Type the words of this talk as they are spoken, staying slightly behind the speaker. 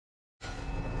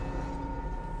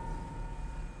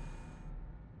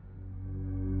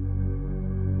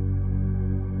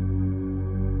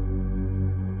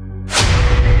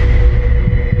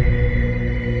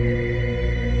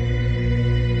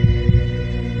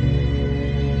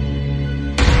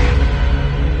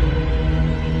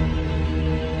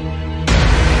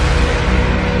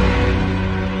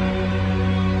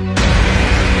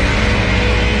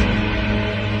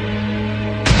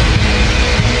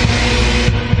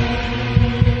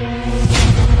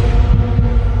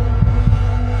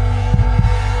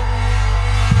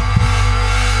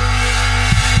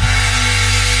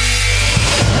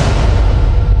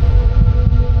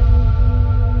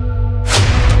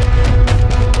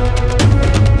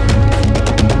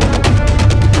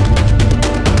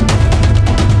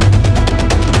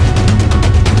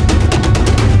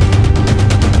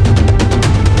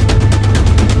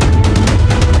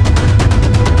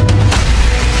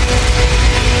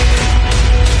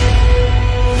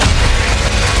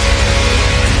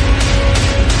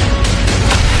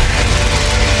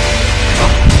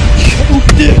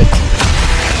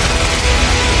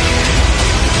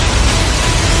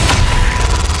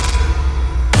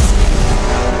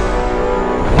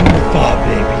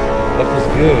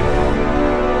good.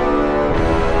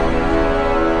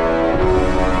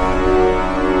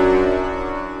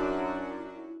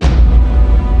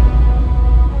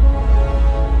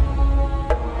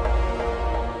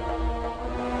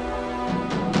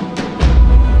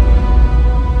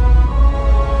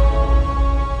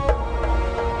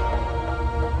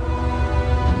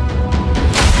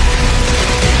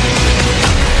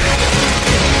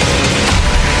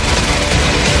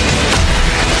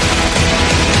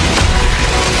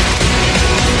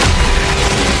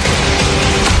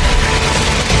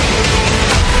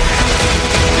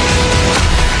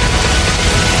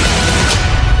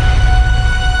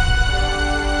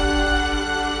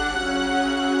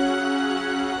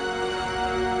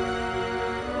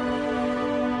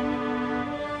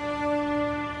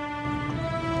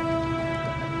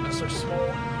 Are small.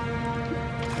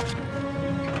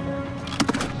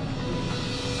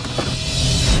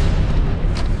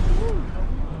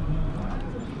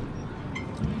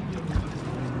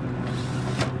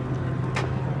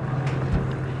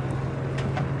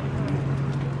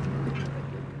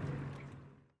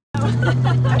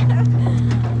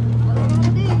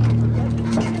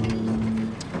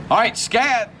 All right,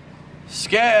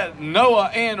 Scad, Noah,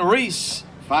 and Reese,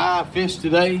 5 fish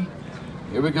today.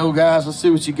 Here we go, guys. Let's see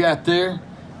what you got there.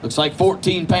 Looks like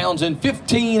 14 pounds and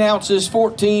 15 ounces.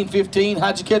 14, 15.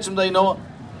 How'd you catch them today, Noah?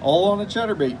 All on a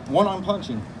chatterbait, one on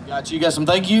punching. Got you. Got some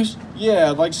thank yous? Yeah,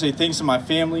 I'd like to say thanks to my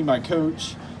family, my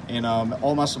coach, and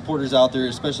all my supporters out there,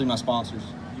 especially my sponsors.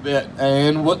 You bet.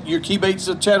 And what your key bait's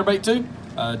a chatterbait too?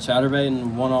 Chatterbait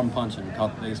and one on punching.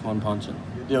 Caught the biggest one punching.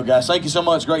 Good deal, guys. Thank you so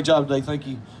much. Great job today. Thank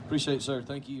you. Appreciate it, sir.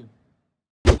 Thank you.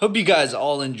 Hope you guys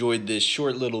all enjoyed this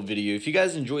short little video. If you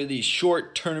guys enjoy these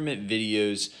short tournament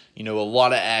videos, you know, a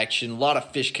lot of action, a lot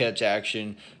of fish catch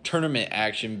action, tournament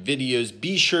action videos,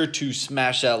 be sure to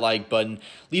smash that like button.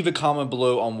 Leave a comment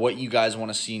below on what you guys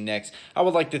want to see next. I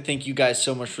would like to thank you guys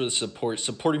so much for the support,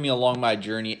 supporting me along my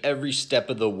journey every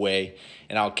step of the way.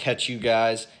 And I'll catch you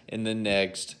guys in the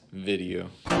next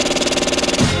video.